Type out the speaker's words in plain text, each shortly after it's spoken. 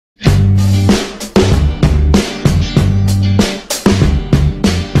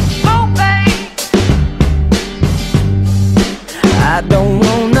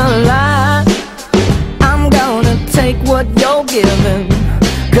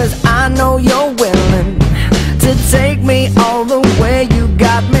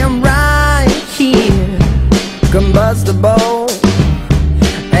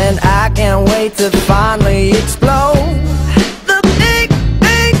to finally explode. The big,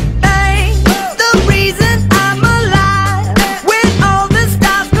 big bang, the reason I'm alive. When all the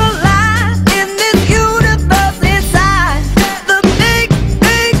stars collide in this universe inside. The big,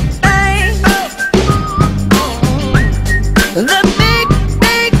 big bang. The big,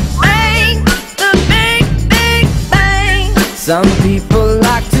 big bang. The big, big bang. Some people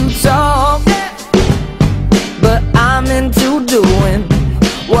like to talk, but I'm into doing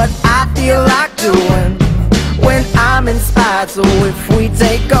what I feel like doing when I'm inspired. So if we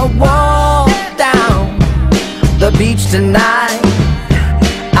take a walk down the beach tonight,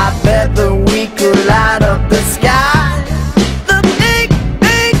 I bet that we could light up